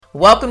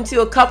Welcome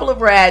to a couple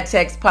of Rad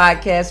Techs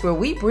podcast where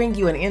we bring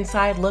you an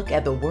inside look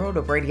at the world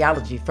of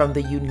radiology from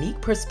the unique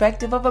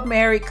perspective of a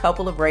married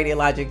couple of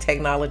radiologic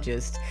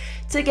technologists.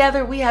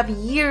 Together, we have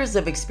years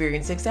of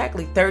experience,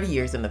 exactly 30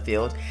 years in the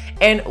field,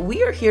 and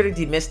we are here to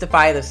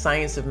demystify the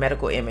science of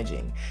medical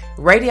imaging.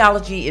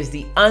 Radiology is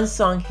the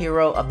unsung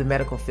hero of the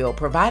medical field,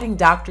 providing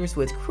doctors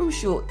with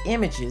crucial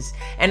images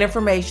and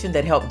information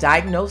that help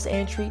diagnose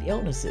and treat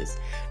illnesses.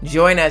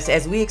 Join us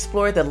as we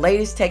explore the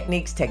latest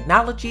techniques,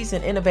 technologies,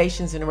 and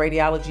innovations in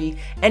radiology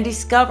and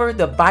discover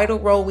the vital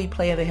role we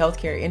play in the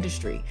healthcare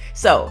industry.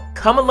 So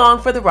come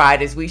along for the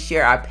ride as we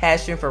share our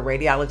passion for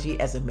radiology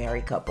as a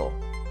married couple.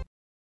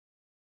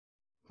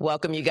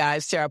 Welcome, you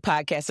guys, to our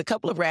podcast, A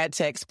Couple of Rad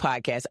Techs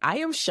podcast. I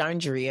am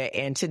Chandria,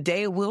 and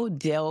today we'll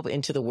delve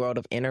into the world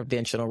of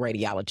interventional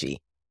radiology.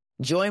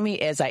 Join me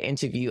as I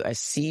interview a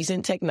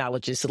seasoned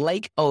technologist,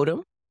 Lake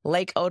Odom.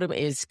 Lake Odom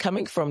is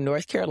coming from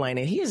North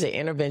Carolina. He is an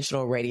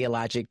interventional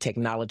radiologic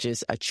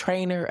technologist, a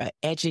trainer, an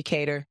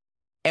educator,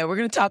 and we're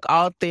going to talk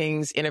all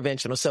things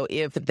interventional. So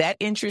if that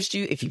interests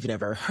you, if you've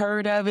never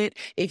heard of it,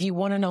 if you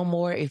want to know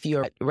more, if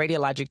you're a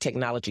radiologic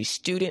technology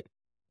student,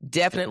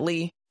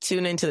 definitely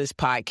tune into this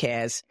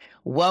podcast.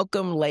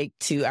 Welcome, Lake,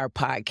 to our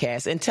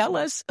podcast, and tell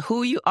us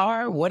who you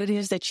are, what it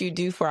is that you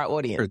do for our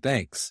audience. Sure,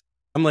 thanks.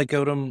 I'm Lake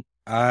Odom.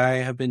 I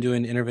have been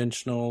doing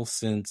interventional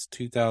since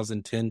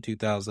 2010,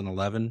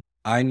 2011.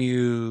 I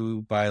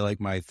knew by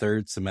my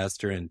third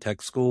semester in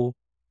tech school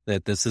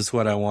that this is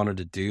what I wanted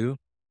to do.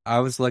 I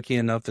was lucky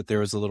enough that there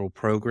was a little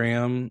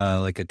program,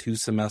 like a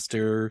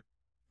 2-semester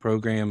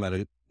program at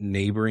a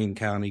neighboring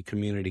county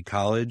community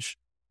college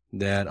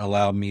that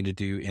allowed me to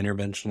do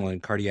interventional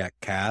and cardiac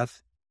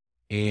cath.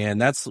 And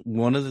that's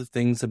one of the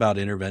things about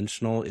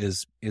interventional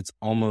is it's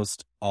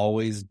almost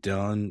always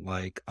done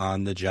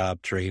on the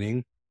job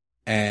training.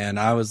 And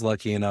I was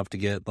lucky enough to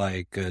get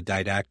a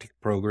didactic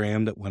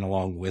program that went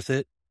along with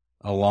it,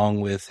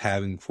 along with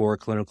having 4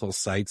 clinical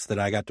sites that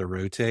I got to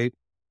rotate.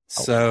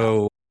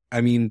 So,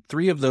 I mean,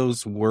 3 of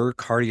those were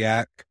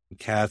cardiac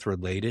cath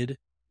related,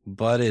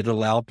 but it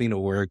allowed me to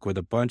work with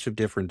a bunch of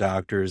different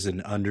doctors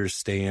and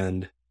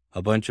understand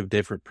a bunch of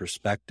different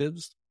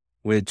perspectives,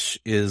 which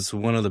is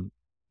one of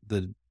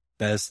the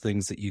best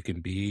things that you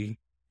can be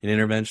in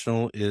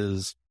interventional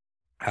is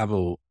have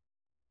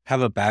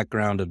a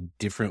background of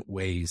different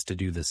ways to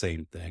do the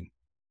same thing.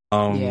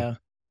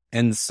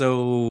 And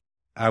so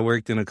I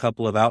worked in a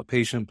couple of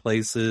outpatient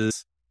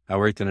places. I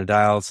worked in a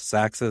dialysis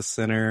access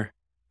center.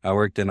 I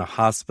worked in a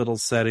hospital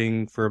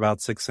setting for about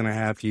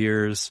 6.5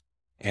 years,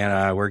 and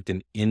I worked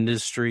in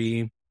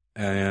industry.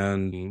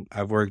 And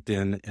I've worked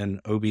in an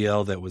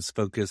OBL that was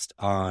focused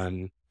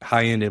on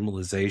high-end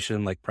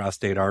embolization, like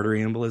prostate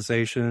artery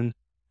embolization.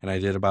 And I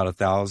did about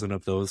 1,000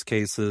 of those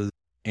cases.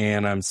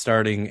 And I'm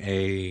starting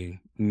a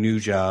new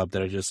job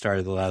that I just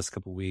started the last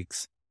couple of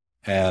weeks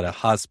at a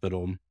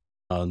hospital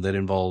that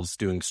involves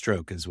doing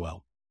stroke as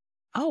well.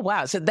 Oh,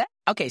 wow. So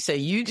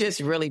you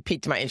just really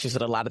piqued my interest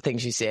with a lot of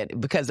things you said,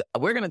 because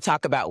we're going to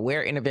talk about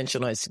where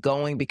interventional is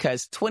going,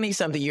 because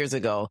 20-something years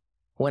ago,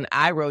 when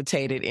I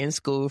rotated in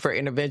school for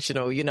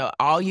interventional,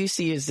 all you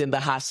see is in the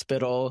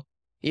hospital,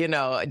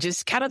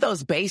 just kind of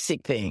those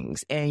basic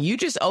things. And you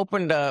just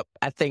opened up,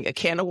 I think, a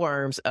can of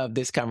worms of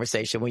this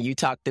conversation when you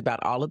talked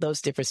about all of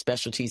those different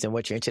specialties and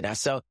what you're into now.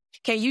 So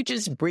can you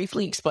just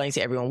briefly explain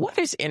to everyone, what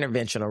is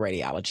interventional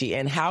radiology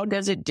and how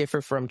does it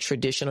differ from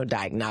traditional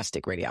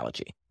diagnostic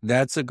radiology?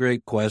 That's a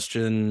great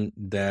question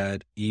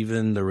that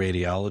even the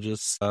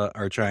radiologists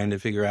are trying to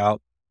figure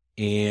out.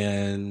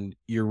 And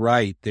you're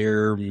right,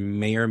 there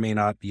may or may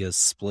not be a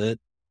split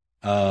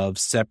of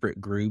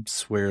separate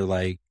groups where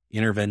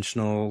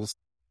interventionals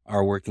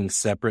are working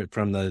separate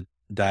from the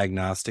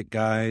diagnostic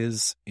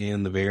guys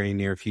in the very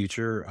near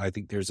future. I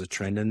think there's a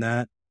trend in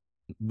that.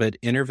 But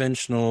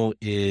interventional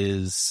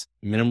is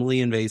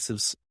minimally invasive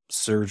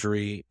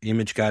surgery,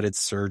 image-guided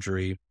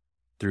surgery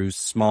through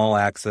small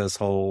access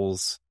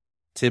holes,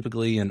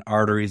 typically in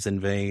arteries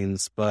and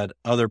veins, but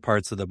other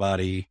parts of the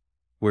body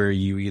where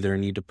you either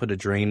need to put a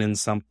drain in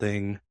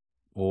something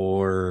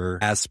or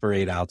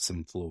aspirate out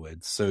some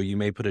fluids. So you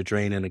may put a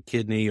drain in a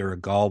kidney or a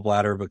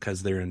gallbladder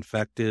because they're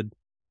infected.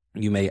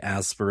 You may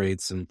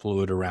aspirate some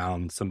fluid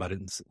around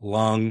somebody's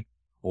lung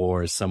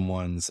or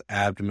someone's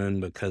abdomen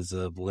because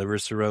of liver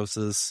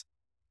cirrhosis.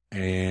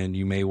 And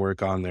you may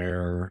work on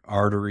their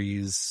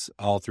arteries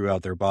all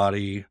throughout their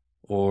body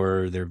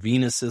or their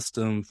venous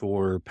system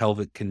for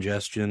pelvic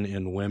congestion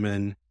in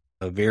women,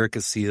 a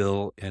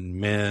varicocele in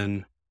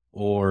men,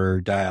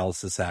 or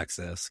dialysis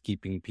access,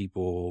 keeping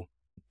people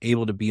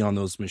able to be on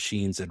those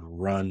machines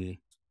and run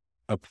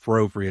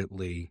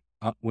appropriately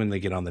when they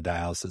get on the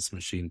dialysis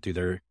machine through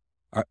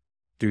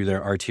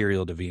their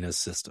arterial to venous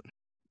system.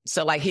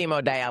 So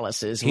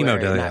hemodialysis.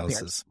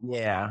 Hemodialysis.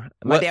 Yeah.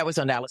 My dad was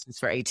on dialysis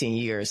for 18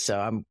 years, so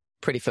I'm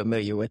pretty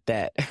familiar with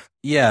that.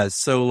 Yeah.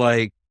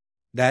 So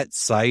that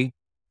site,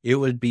 it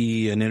would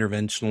be an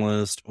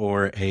interventionalist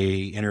or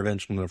a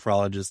interventional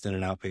nephrologist in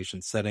an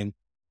outpatient setting.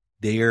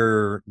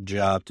 Their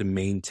job to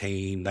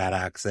maintain that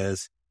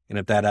access And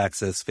if that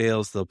access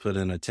fails, they'll put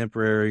in a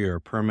temporary or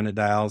permanent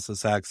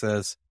dialysis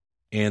access.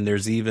 And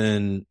there's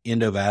even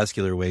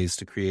endovascular ways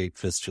to create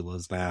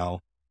fistulas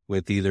now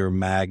with either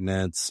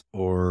magnets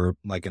or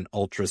like an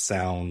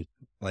ultrasound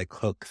like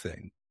hook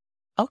thing.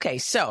 Okay,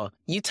 so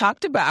you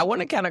talked about, I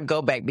want to kind of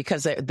go back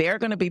because there are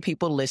going to be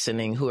people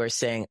listening who are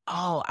saying,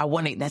 oh,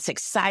 that's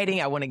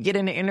exciting. I want to get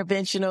into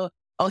interventional.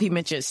 Oh, he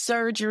mentioned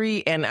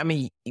surgery. And I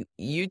mean,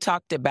 you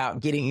talked about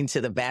getting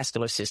into the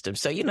vascular system.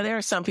 So, there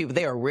are some people,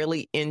 they are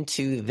really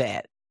into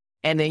that.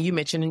 And then you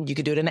mentioned you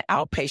could do it in an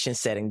outpatient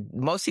setting.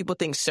 Most people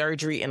think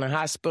surgery in a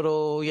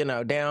hospital,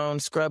 down,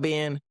 scrub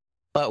in.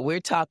 But we're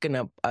talking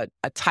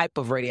a type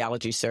of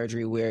radiology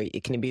surgery where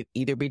it can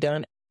either be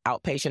done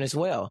outpatient as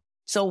well.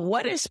 So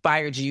what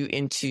inspired you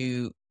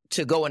to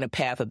go in a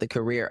path of the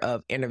career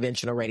of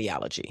interventional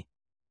radiology?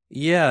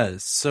 Yeah.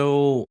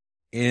 So,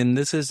 and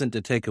this isn't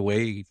to take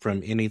away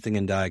from anything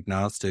in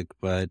diagnostic,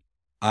 but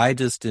I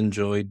just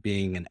enjoyed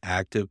being an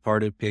active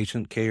part of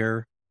patient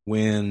care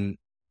when,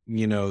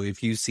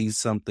 if you see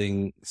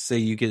something, say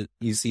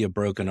you see a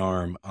broken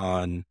arm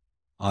on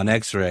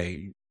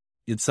x-ray,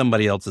 it's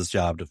somebody else's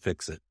job to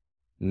fix it.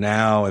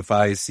 Now, if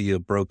I see a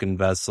broken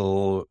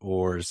vessel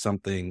or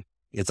something,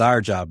 it's our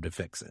job to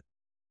fix it.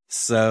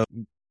 So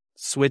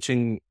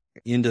switching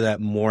into that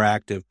more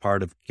active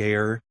part of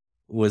care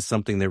was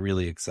something that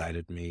really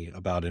excited me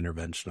about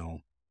interventional.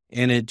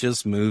 And it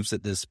just moves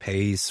at this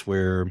pace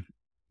where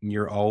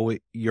you're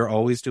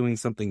always doing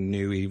something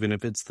new, even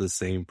if it's the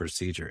same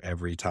procedure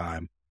every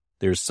time.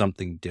 There's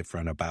something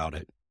different about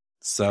it.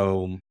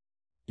 So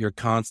you're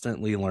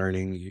constantly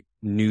learning.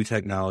 New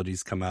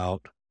technologies come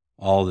out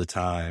all the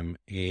time,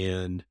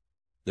 and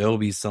there'll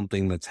be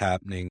something that's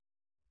happening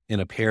in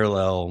a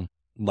parallel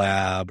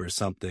lab or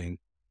something,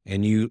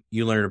 and you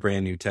learn a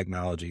brand new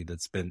technology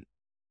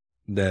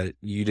that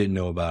you didn't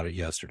know about it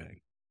yesterday.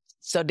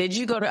 So did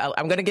you go to,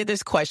 I'm going to get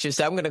this question,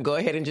 so I'm going to go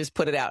ahead and just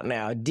put it out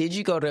now. Did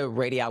you go to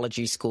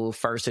radiology school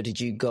first, or did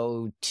you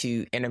go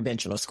to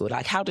interventional school?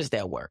 Like, how does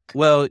that work?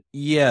 Well,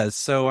 yeah.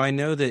 So I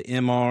know that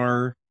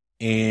MR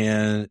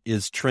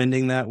is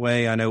trending that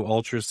way. I know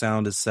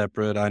ultrasound is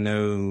separate. I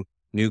know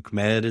nuke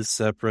med is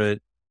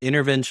separate.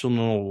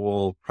 Interventional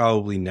will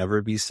probably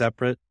never be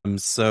separate.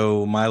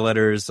 So my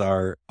letters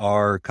are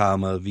R,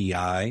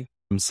 VI.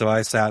 So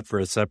I sat for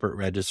a separate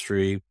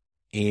registry,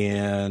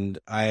 and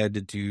I had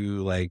to do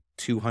like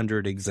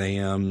 200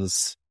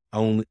 exams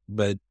only,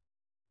 but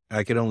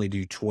I could only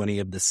do 20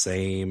 of the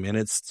same, and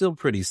it's still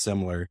pretty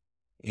similar.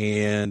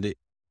 And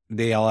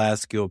they'll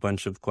ask you a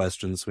bunch of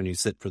questions when you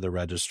sit for the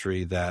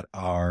registry that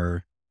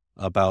are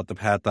about the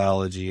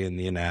pathology and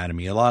the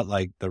anatomy, a lot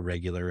like the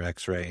regular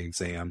x-ray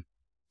exam.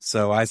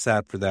 So I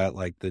sat for that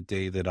like the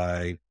day that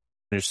I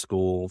finished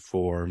school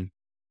for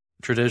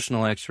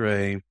traditional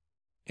x-ray,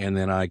 and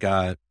then I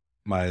got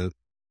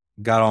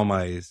all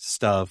my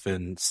stuff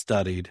and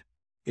studied.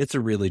 It's a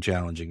really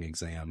challenging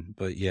exam,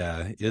 but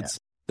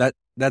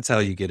that's how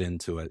you get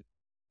into it.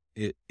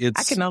 It's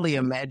I can only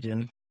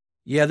imagine.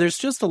 Yeah, there's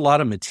just a lot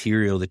of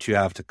material that you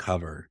have to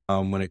cover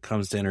when it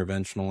comes to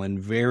interventional, and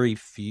very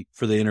few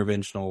for the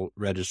interventional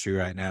registry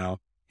right now,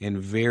 and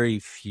very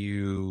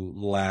few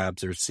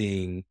labs are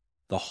seeing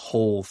the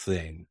whole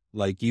thing.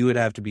 Like, you would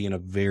have to be in a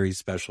very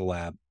special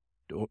lab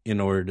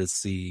in order to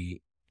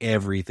see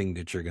everything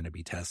that you're going to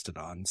be tested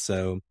on.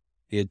 So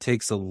it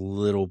takes a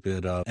little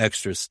bit of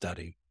extra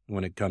study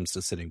when it comes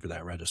to sitting for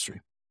that registry.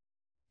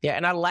 Yeah,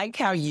 and I like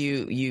how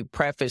you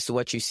prefaced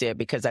what you said,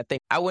 because I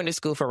think I went to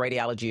school for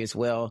radiology as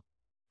well.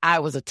 I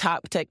was a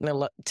top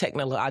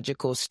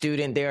technological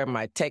student there.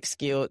 My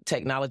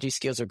technology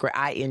skills are great.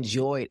 I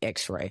enjoyed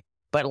X-ray.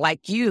 But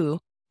like you,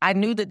 I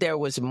knew that there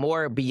was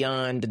more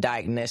beyond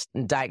the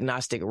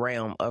diagnostic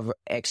realm of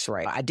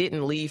X-ray. I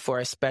didn't leave for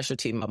a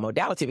specialty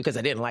modality because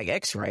I didn't like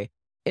X-ray.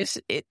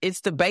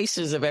 It's the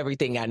basis of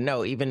everything I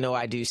know, even though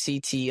I do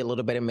CT, a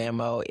little bit of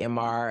mammo,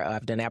 MR,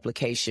 I've done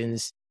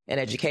applications and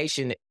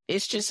education.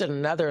 It's just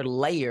another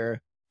layer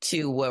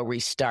to where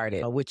we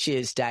started, which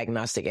is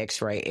diagnostic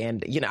X-ray.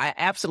 And, I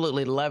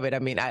absolutely love it. I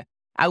mean,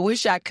 I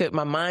wish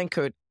my mind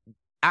could,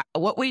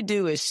 what we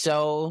do is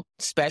so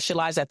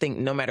specialized, I think,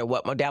 no matter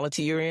what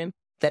modality you're in,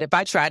 that if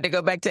I tried to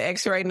go back to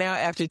X-ray now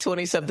after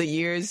 20-something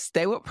years,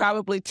 they would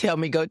probably tell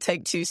me, go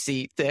take 2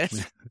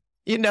 seats.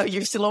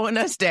 You're slowing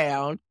us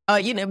down,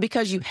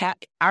 because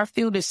our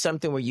field is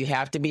something where you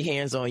have to be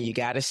hands-on. You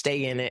got to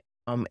stay in it.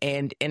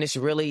 And it's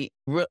really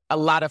a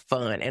lot of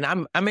fun, and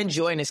I'm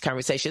enjoying this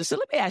conversation. So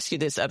let me ask you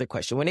this other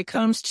question. When it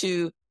comes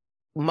to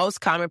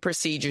most common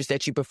procedures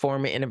that you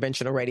perform in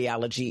interventional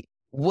radiology,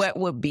 what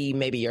would be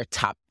maybe your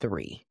top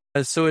 3?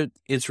 So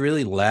it's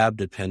really lab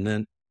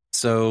dependent.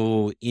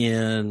 So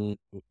in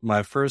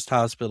my first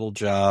hospital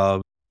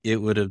job, it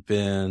would have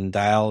been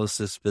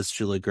dialysis,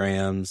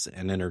 fistulograms,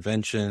 and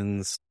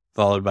interventions,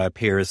 followed by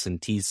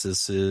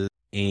paracentesis.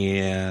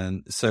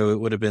 And so it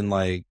would have been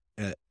like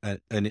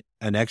an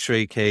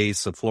x-ray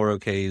case, a fluoro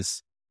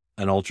case,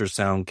 an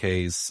ultrasound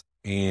case,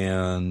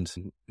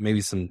 and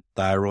maybe some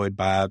thyroid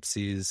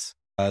biopsies.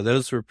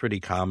 Those were pretty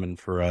common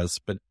for us,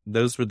 but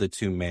those were the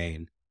 2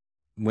 main.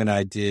 when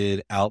I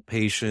did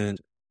outpatient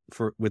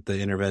with the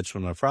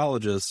interventional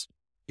nephrologist,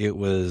 it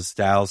was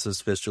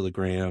dialysis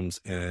fistulograms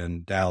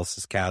and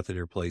dialysis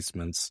catheter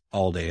placements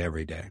all day,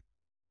 every day.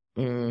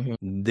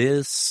 Mm-hmm.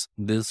 This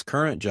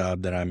current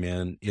job that I'm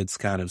in, it's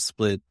kind of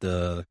split.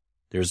 There's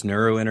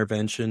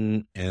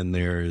neurointervention and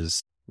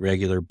there's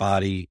regular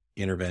body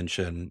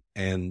intervention,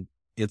 and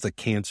it's a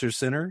cancer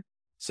center.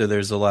 So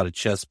there's a lot of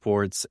chest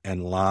ports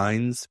and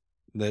lines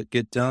that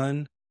get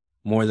done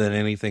more than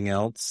anything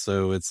else.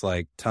 So it's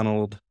like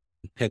tunneled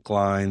PICC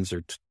lines,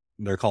 or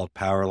they're called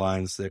power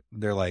lines.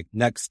 They're like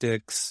neck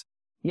sticks,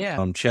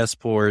 chest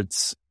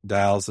ports,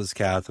 dialysis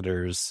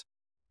catheters,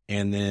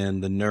 and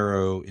then the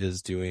neuro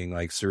is doing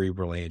like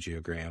cerebral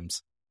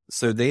angiograms.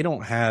 So they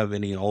don't have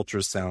any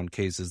ultrasound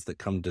cases that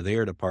come to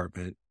their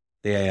department.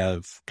 They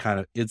have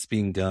it's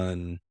being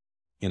done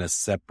in a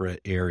separate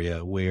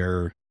area,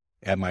 where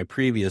at my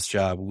previous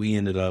job, we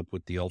ended up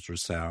with the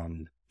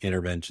ultrasound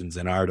interventions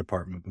in our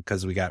department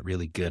because we got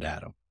really good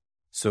at them.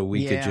 So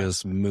we could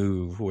just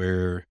move,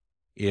 where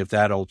if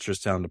that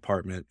ultrasound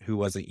department who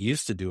wasn't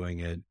used to doing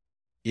it,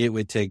 it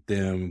would take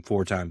them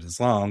 4 times as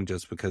long,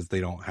 just because they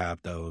don't have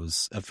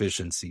those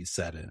efficiencies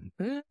set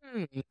in.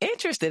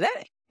 Interesting.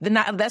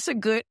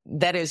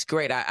 That is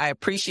great. I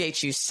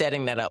appreciate you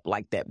setting that up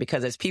like that,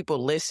 because as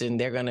people listen,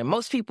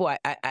 most people,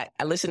 I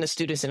listen to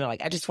students and they're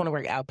like, I just want to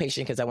work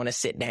outpatient because I want to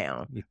sit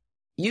down. Yeah.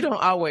 You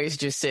don't always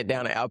just sit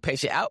down at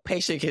outpatient.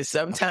 Outpatient can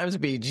sometimes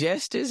be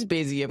just as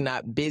busy, if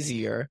not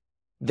busier,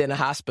 than a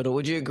hospital.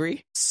 Would you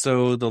agree?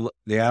 So the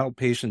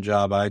outpatient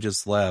job I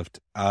just left,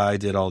 I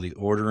did all the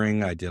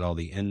ordering. I did all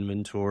the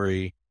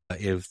inventory.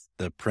 If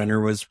the printer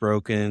was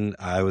broken,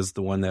 I was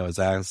the one that was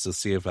asked to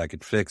see if I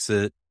could fix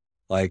it.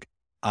 Like,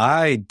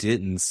 I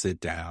didn't sit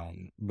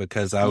down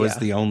because I was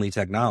the only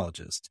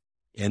technologist.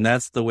 And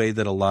that's the way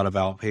that a lot of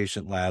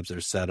outpatient labs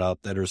are set up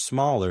that are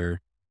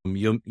smaller.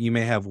 You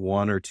may have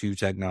 1 or 2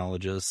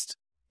 technologists,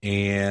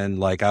 and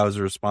like I was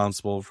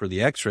responsible for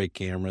the x-ray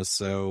camera.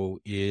 So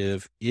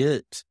if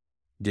it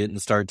didn't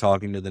start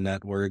talking to the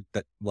network,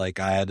 that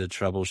like I had to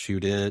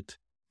troubleshoot it.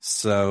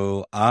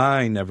 So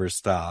I never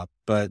stopped.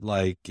 But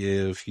like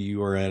if you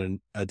were at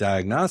a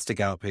diagnostic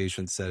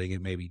outpatient setting,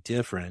 it may be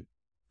different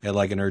at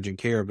like an urgent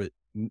care, but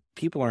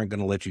people aren't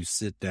going to let you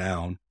sit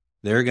down.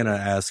 They're going to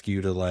ask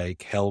you to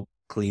like help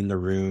clean the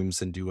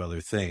rooms and do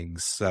other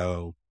things.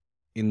 So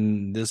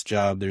in this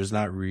job, there's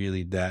not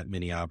really that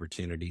many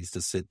opportunities to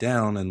sit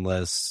down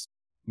unless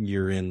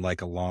you're in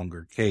like a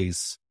longer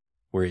case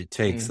where it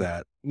takes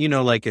that,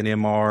 like an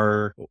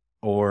MR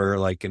or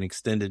like an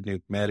extended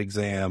nuke med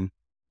exam.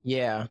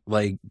 Yeah.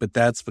 Like, but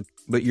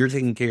you're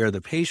taking care of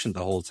the patient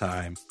the whole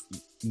time.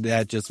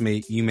 That just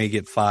you may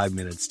get 5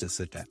 minutes to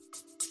sit down.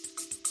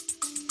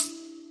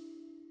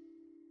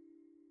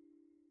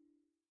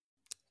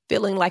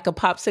 Feeling like a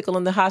popsicle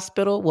in the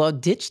hospital? Well,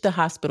 ditch the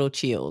hospital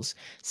chills.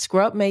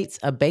 Scrubmates,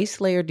 a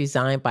base layer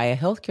designed by a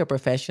healthcare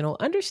professional,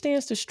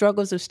 understands the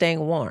struggles of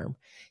staying warm.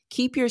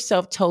 Keep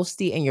yourself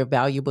toasty and your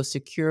valuables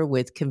secure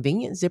with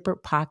convenient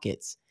zippered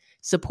pockets.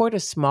 Support a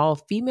small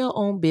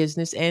female-owned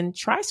business and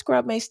try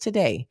Scrubmates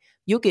today.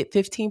 You'll get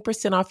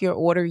 15% off your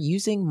order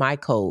using my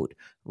code,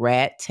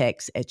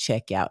 RADTEX, at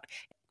checkout.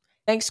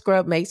 Thanks,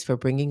 Scrubmates, for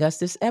bringing us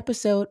this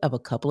episode of A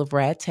Couple of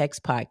Rad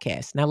Techs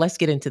podcast. Now let's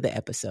get into the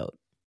episode.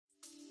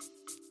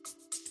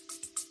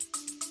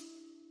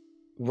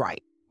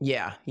 Right.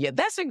 Yeah.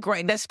 That's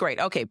great.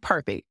 Okay,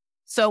 perfect.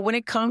 So when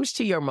it comes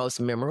to your most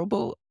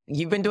memorable,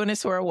 you've been doing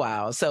this for a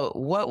while. So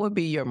what would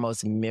be your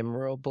most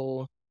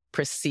memorable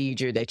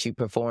procedure that you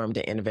performed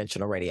in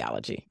interventional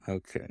radiology?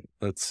 Okay,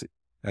 let's see.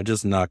 I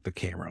just knocked the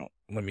camera out.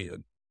 Let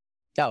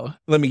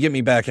me get me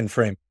back in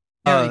frame.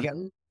 There you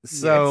go.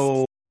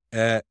 So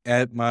at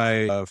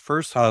my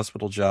first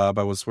hospital job,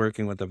 I was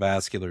working with a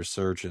vascular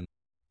surgeon,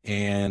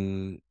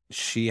 and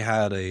she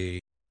had a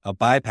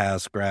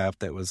bypass graft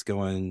that was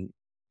going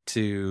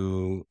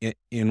to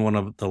in one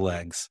of the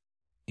legs,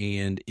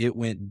 and it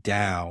went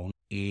down,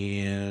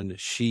 and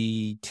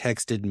she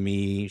texted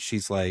me.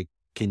 She's like,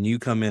 can you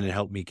come in and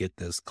help me get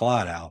this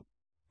clot out?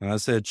 And I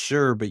said,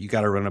 sure, but you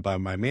got to run it by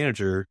my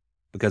manager,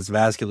 because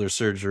vascular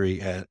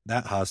surgery at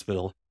that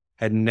hospital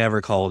had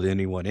never called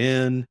anyone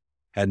in,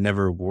 had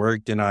never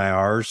worked in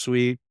IR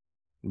suite.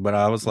 But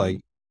I was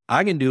like,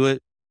 I can do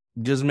it.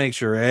 Just make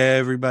sure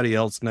everybody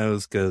else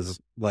knows, because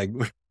like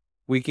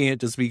we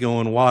can't just be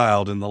going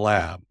wild in the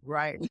lab.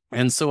 Right.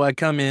 And so I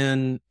come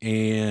in,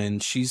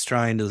 and she's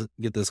trying to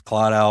get this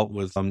clot out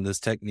with this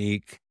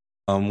technique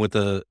with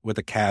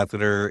a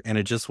catheter, and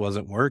it just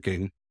wasn't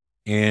working.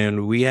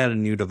 And we had a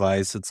new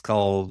device. It's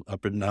called a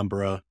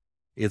penumbra.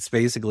 It's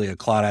basically a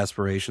clot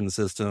aspiration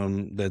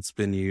system that's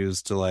been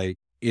used to, like,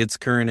 its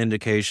current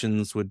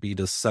indications would be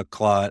to suck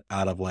clot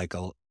out of like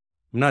I'm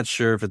not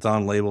sure if it's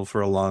on label for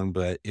a lung,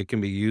 but it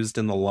can be used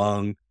in the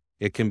lung.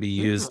 It can be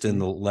used in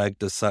the leg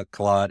to suck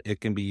clot. It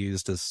can be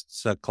used to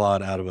suck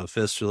clot out of a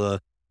fistula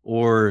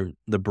or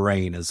the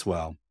brain as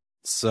well.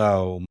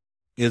 So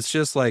it's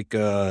just like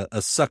a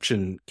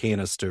suction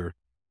canister,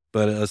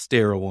 but a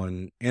sterile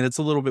one. And it's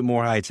a little bit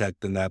more high tech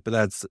than that, but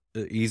that's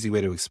an easy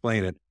way to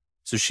explain it.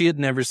 So she had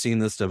never seen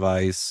this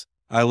device.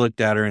 I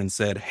looked at her and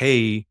said,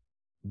 "Hey,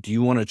 do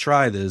you want to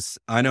try this?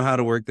 I know how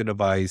to work the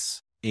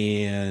device,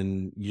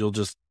 and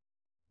do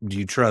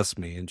you trust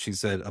me?" And she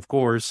said, "Of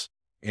course."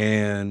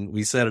 And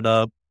we set it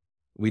up.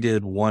 We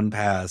did one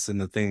pass,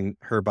 and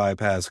her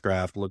bypass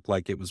graft looked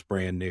like it was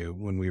brand new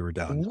when we were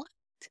done. What?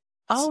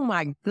 Oh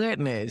my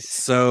goodness.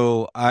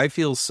 So I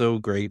feel so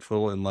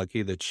grateful and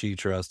lucky that she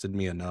trusted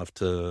me enough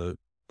to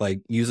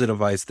use a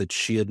device that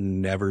she had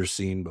never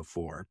seen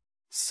before.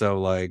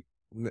 So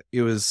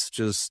it was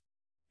just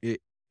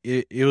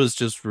it was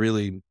just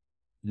really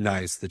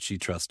nice that she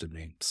trusted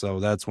me. So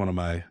that's one of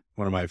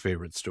my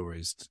favorite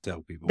stories to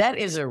tell people. That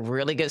is a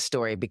really good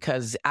story,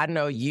 because I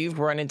know you've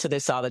run into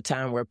this all the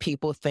time, where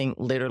people think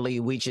literally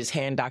we just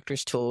hand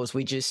doctors tools,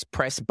 we just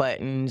press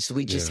buttons,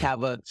 we just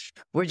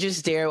we're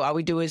just there. All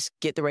we do is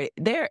get the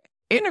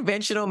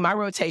interventional. My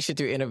rotation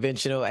through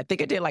interventional, I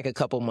think I did like a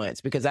couple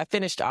months, because I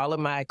finished all of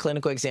my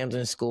clinical exams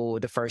in school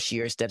the first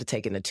year instead of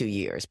taking the 2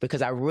 years,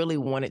 because I really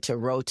wanted to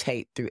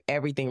rotate through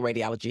everything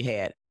radiology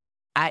had.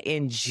 I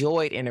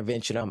enjoyed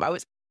interventional. I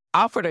was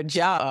offered a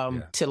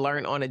job to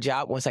learn on a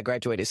job once I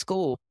graduated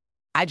school.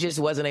 I just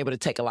wasn't able to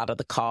take a lot of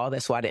the call.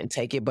 That's why I didn't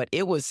take it. But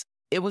it was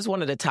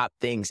one of the top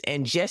things.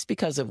 And just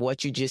because of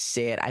what you just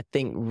said, I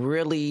think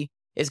really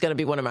is going to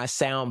be one of my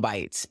sound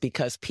bites,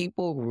 because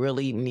people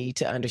really need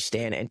to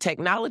understand, and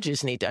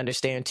technologists need to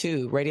understand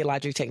too.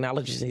 Radiologic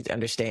technologists need to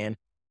understand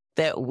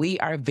that we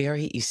are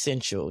very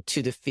essential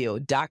to the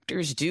field.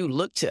 Doctors do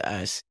look to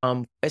us,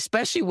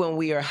 especially when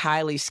we are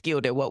highly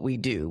skilled at what we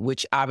do,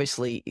 which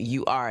obviously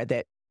you are.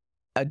 That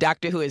a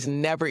doctor who has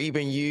never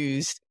even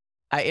used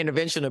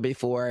interventional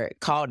before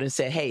called and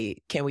said, "Hey,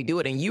 can we do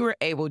it?" And you were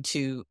able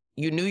to,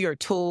 you knew your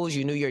tools,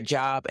 you knew your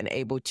job, and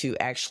able to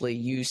actually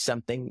use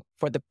something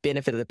for the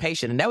benefit of the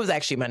patient. And that was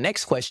actually my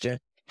next question.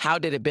 How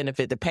did it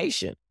benefit the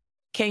patient?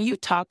 Can you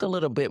talk a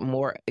little bit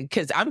more?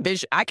 Because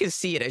I can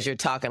see it as you're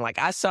talking. Like,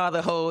 I saw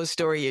the whole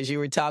story as you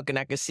were talking.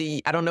 I can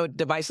see, I don't know what the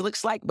device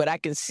looks like, but I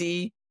can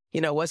see,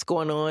 what's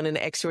going on in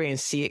the x-ray and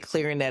see it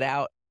clearing that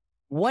out.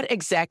 What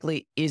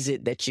exactly is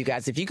it that you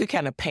guys, if you could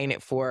kind of paint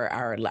it for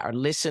our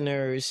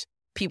listeners,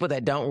 people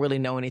that don't really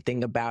know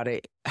anything about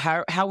it,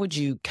 how would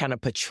you kind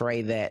of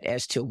portray that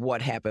as to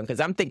what happened? Because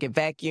I'm thinking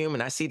vacuum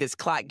and I see this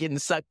clot getting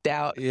sucked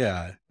out.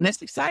 Yeah. And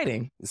that's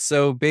exciting.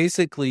 So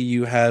basically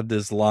you have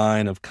this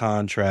line of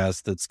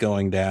contrast that's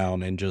going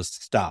down and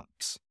just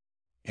stops.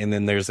 And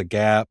then there's a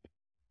gap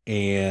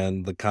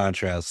and the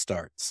contrast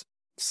starts.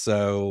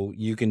 So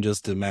you can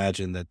just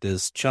imagine that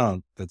this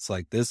chunk that's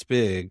like this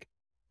big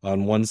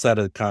on one side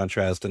of the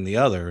contrast and the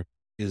other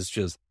is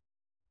just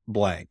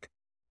blank.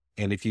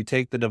 And if you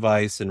take the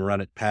device and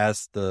run it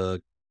past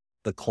the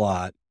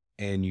clot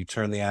and you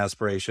turn the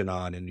aspiration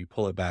on and you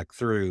pull it back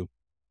through,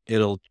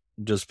 it'll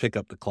just pick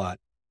up the clot.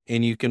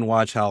 And you can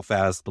watch how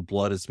fast the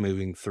blood is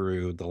moving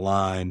through the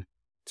line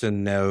to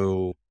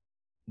know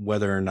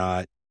whether or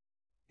not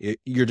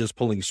you're just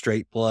pulling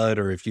straight blood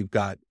or if you've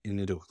got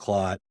into a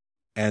clot.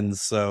 And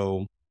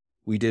so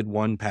we did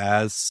one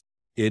pass.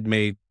 It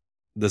made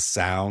the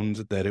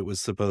sound that it was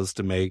supposed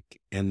to make,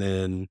 and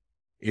then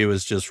it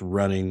was just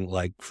running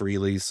like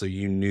freely. So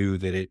you knew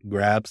that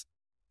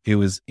it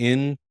was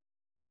in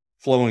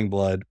flowing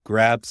blood,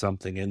 grabbed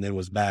something, and then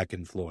was back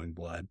in flowing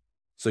blood.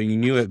 So you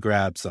knew it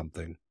grabbed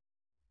something.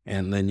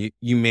 And then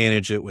you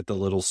manage it with the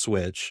little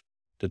switch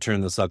to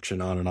turn the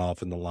suction on and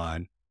off in the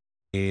line.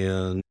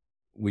 And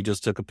we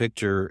just took a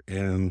picture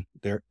and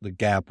the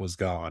gap was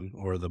gone,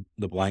 or the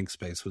blank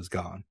space was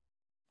gone.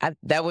 And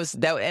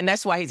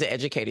that's why he's an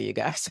educator, you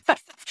guys.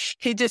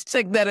 He just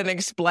took that and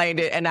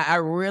explained it. And I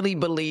really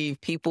believe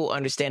people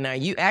understand now.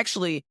 You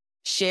actually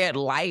shed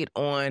light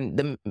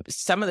on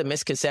some of the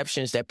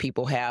misconceptions that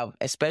people have,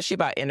 especially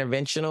about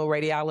interventional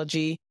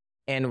radiology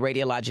and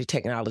radiologic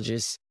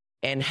technologists,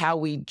 and how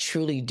we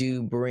truly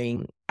do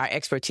bring our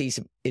expertise.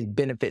 It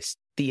benefits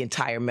the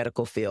entire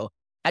medical field.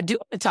 I do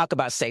want to talk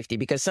about safety,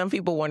 because some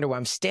people wonder why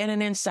I'm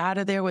standing inside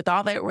of there with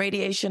all that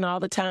radiation all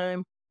the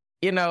time.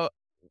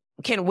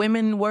 Can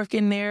women work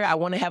in there? I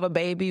want to have a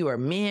baby, or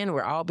men,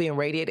 we're all being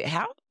radiated.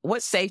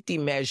 What safety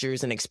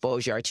measures and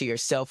exposure are to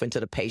yourself and to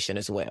the patient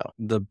as well?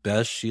 The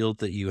best shield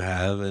that you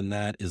have in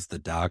that is the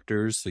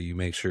doctor's. So you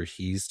make sure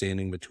he's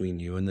standing between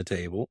you and the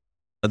table.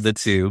 The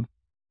two,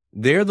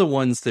 they're the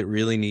ones that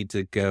really need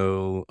to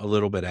go a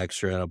little bit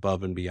extra and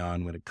above and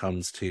beyond when it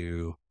comes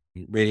to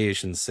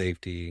radiation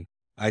safety.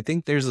 I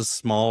think there's a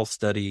small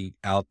study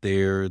out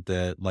there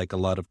that like a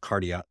lot of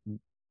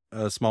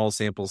a small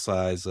sample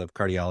size of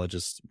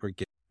cardiologists were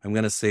getting, I'm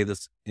going to say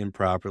this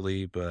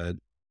improperly, but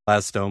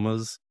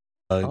blastomas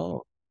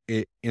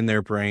in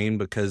their brain,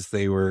 because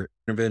they were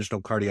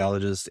interventional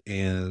cardiologists,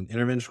 and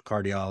interventional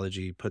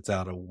cardiology puts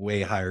out a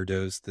way higher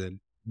dose than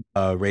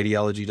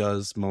radiology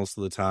does most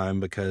of the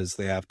time, because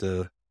they have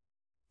to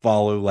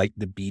follow like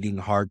the beating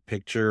heart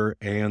picture,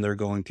 and they're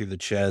going through the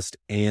chest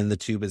and the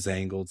tube is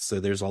angled. So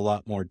there's a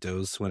lot more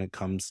dose when it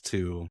comes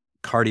to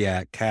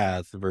cardiac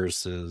cath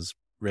versus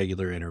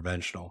regular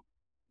interventional.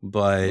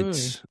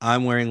 But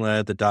I'm wearing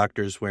lead, the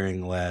doctor's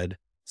wearing lead.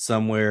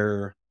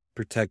 Somewhere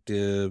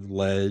protective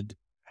lead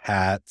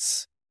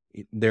hats.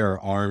 There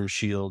are arm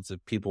shields if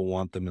people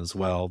want them as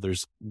well.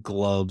 There's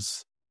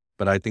gloves,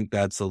 but I think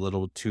that's a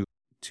little too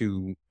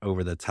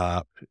over the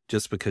top,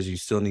 just because you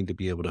still need to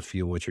be able to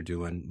feel what you're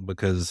doing,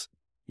 because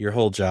your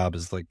whole job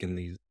is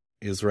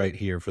is right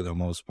here for the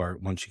most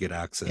part once you get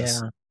access.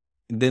 Yeah.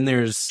 Then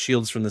there's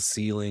shields from the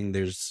ceiling.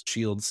 There's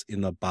shields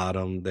in the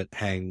bottom that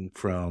hang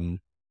from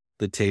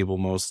the table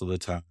most of the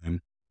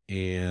time.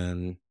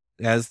 And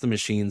as the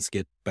machines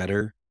get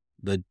better,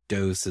 the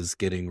dose is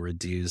getting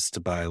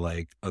reduced by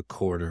like a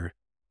quarter.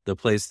 The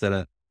place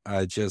that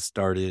I just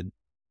started,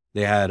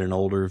 they had an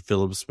older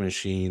Philips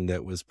machine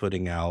that was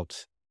putting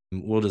out,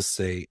 we'll just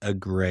say, a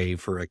gray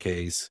for a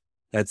case.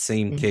 That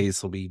same Mhm.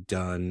 case will be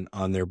done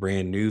on their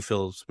brand new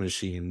Philips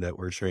machine that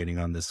we're training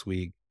on this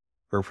week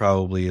for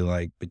probably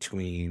like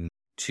between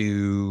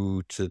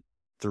 2 to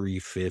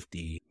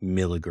 350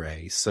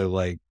 milligray. So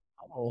like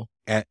Oh,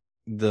 at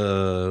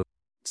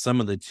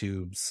some of the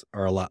tubes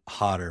are a lot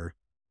hotter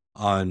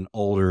on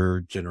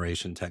older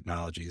generation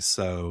technologies.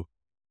 So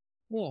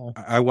yeah.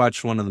 I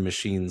watched one of the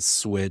machines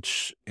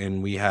switch,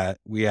 and we had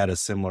a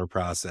similar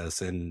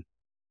process, and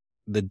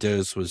the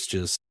dose was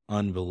just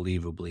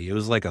unbelievably. It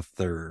was like a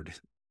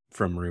third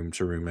from room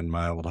to room in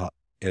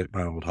at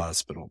my old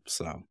hospital.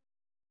 So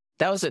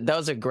That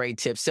was a great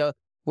tip. So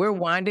we're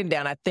winding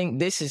down. I think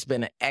this has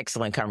been an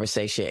excellent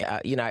conversation.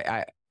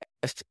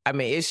 I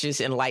mean, it's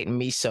just enlightened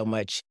me so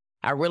much.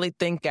 I really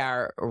think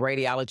our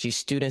radiology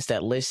students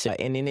that listen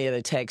and any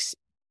other techs,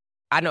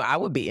 I know I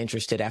would be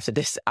interested after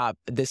this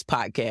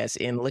podcast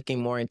in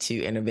looking more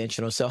into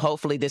interventional. So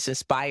hopefully this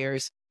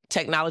inspires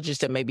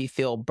technologists that maybe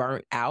feel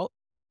burnt out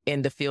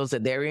in the fields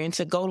that they're in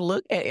to go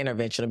look at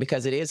interventional,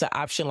 because it is an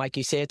option, like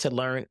you said, to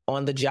learn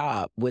on the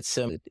job with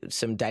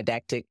some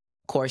didactic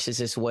courses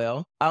as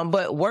well.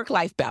 But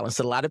work-life balance,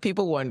 a lot of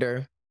people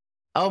wonder,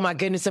 oh my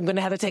goodness, I'm going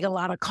to have to take a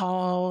lot of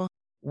call.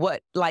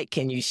 What light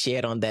can you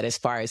shed on that as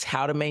far as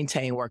how to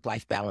maintain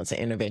work-life balance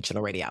in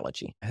interventional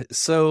radiology?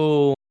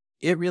 So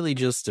it really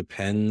just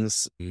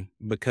depends,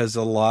 because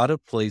a lot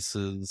of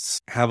places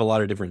have a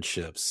lot of different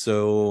shifts.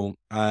 So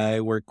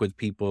I work with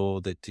people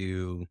that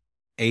do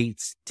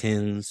 8s,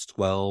 10s,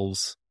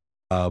 12s,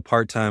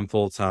 part-time,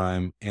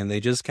 full-time, and they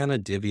just kind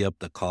of divvy up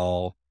the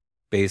call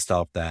based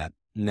off that.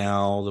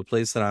 Now, the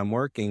place that I'm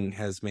working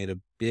has made a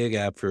big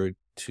effort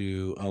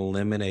to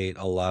eliminate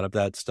a lot of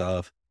that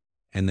stuff,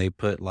 and they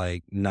put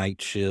like night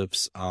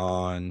shifts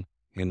on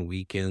and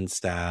weekend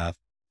staff.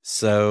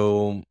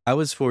 So I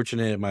was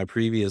fortunate at my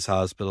previous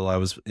hospital. I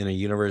was in a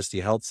university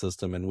health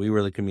system, and we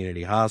were the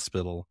community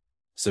hospital.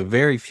 So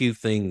very few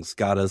things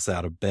got us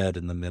out of bed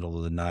in the middle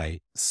of the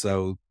night.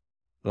 So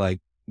like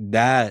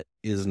that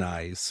is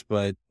nice.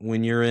 But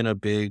when you're in a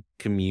big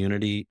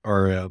community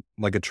or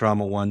like a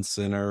trauma one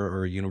center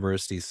or a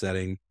university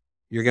setting,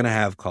 you're going to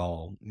have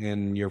call,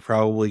 and you're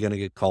probably going to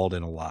get called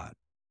in a lot.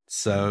 Yeah.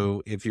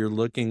 So if you're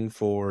looking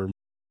for,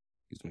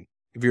 excuse me,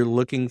 if you're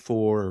looking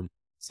for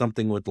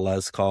something with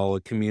less call,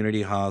 a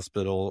community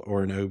hospital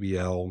or an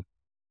OBL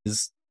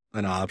is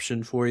an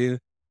option for you.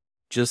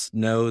 Just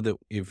know that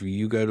if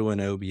you go to an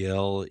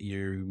OBL,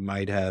 you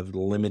might have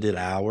limited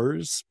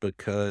hours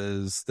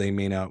because they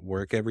may not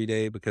work every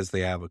day because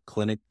they have a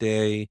clinic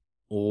day,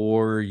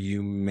 or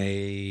you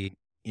may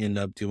end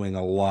up doing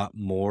a lot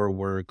more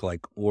work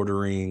like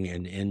ordering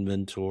and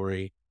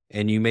inventory,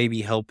 and you may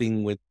be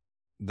helping with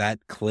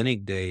that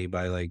clinic day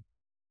by like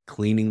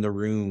cleaning the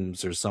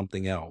rooms or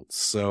something else.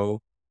 So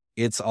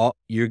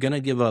you're going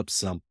to give up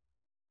something,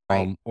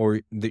 Right.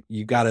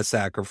 you got to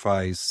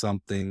sacrifice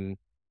something,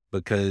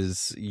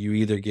 because you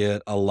either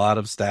get a lot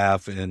of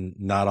staff and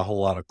not a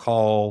whole lot of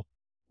call,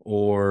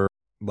 or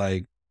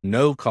like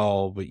no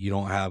call, but you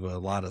don't have a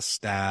lot of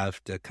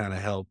staff to kind of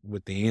help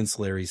with the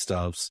ancillary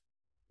stuffs.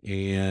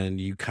 And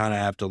you kind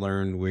of have to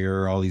learn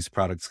where all these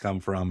products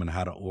come from and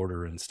how to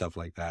order and stuff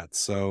like that.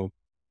 So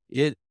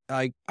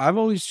I've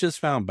always just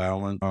found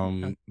balance,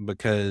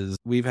 because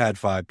we've had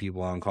 5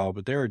 people on call,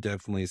 but there are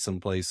definitely some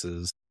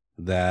places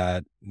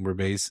that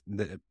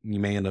that you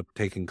may end up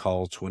taking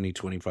call 20,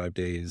 25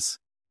 days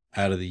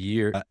out of the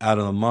year, out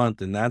of the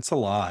month, and that's a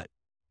lot.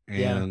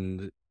 Yeah.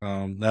 And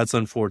that's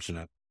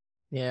unfortunate.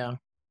 Yeah.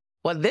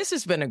 Well, this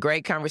has been a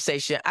great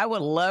conversation. I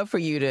would love for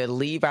you to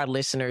leave our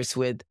listeners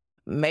with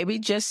maybe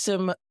just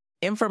some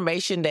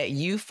information that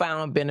you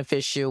found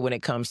beneficial when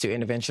it comes to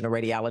interventional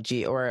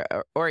radiology,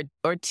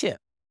 or tip,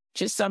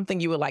 just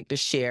something you would like to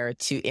share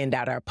to end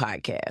out our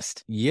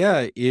podcast.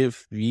 Yeah,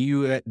 if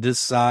you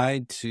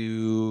decide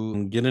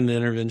to get into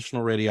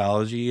interventional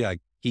radiology, I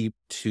keep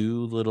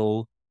 2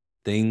 little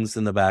things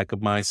in the back of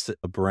my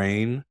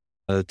brain,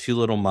 2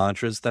 little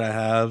mantras that I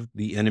have.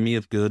 The enemy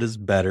of good is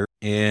better,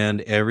 and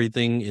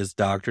everything is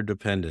doctor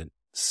dependent.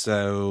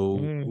 So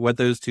Mm, what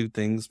those 2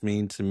 things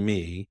mean to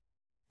me,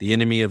 the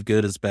enemy of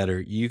good is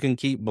better. You can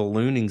keep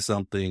ballooning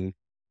something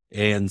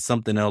and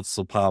something else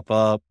will pop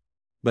up,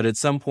 but at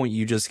some point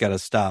you just got to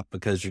stop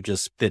because you're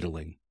just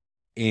fiddling.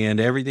 And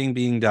everything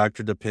being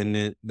doctor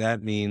dependent,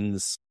 that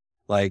means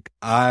like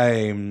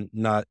I'm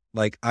not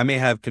like I may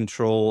have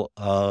control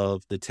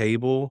of the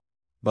table,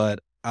 but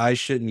I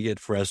shouldn't get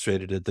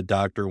frustrated if the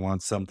doctor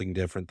wants something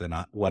different than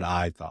what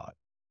I thought.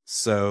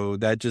 So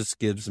that just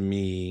gives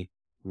me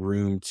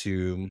room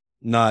to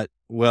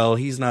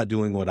he's not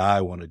doing what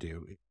I want to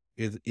do.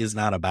 It is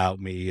not about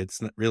me. It's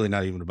really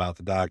not even about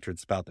the doctor.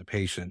 It's about the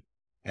patient.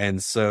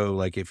 And so,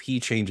 like, if he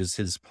changes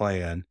his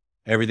plan,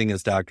 everything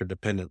is doctor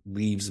dependent,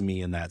 leaves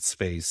me in that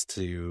space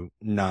to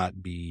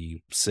not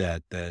be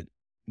upset that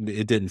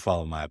it didn't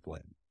follow my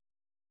plan.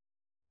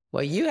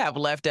 Well, you have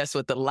left us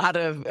with a lot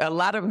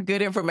of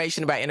good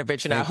information about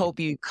intervention. I hope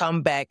you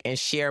come back and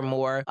share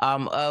more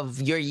of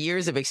your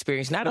years of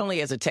experience, not only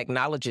as a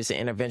technologist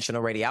in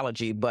interventional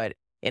radiology, but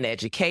in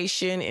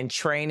education and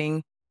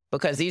training,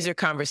 because these are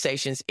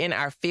conversations in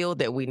our field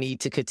that we need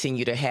to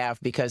continue to have,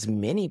 because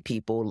many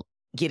people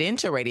get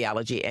into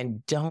radiology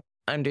and don't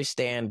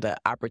understand the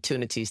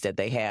opportunities that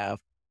they have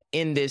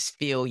in this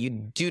field. You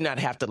do not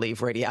have to leave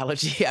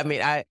radiology. I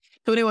mean,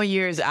 21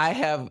 years, I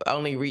have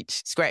only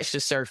scratched the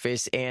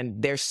surface,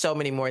 and there's so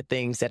many more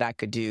things that I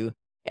could do.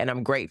 And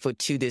I'm grateful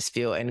to this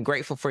field and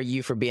grateful for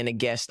you for being a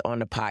guest on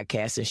the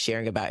podcast and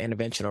sharing about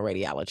interventional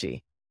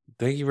radiology.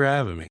 Thank you for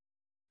having me.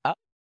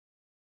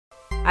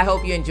 I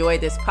hope you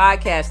enjoyed this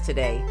podcast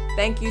today.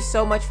 Thank you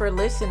so much for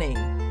listening.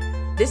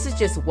 This is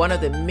just one of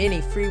the many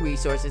free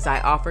resources I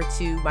offer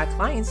to my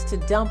clients to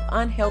dump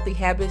unhealthy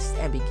habits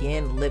and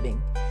begin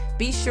living.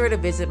 Be sure to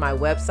visit my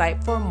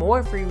website for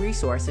more free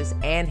resources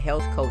and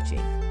health coaching.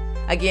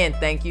 Again,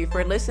 thank you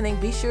for listening.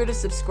 Be sure to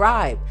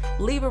subscribe,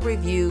 leave a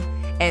review,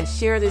 and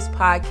share this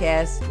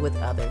podcast with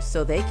others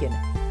so they can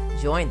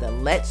join the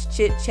Let's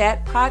Chit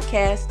Chat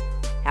podcast.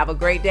 Have a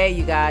great day,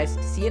 you guys.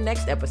 See you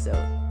next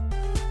episode.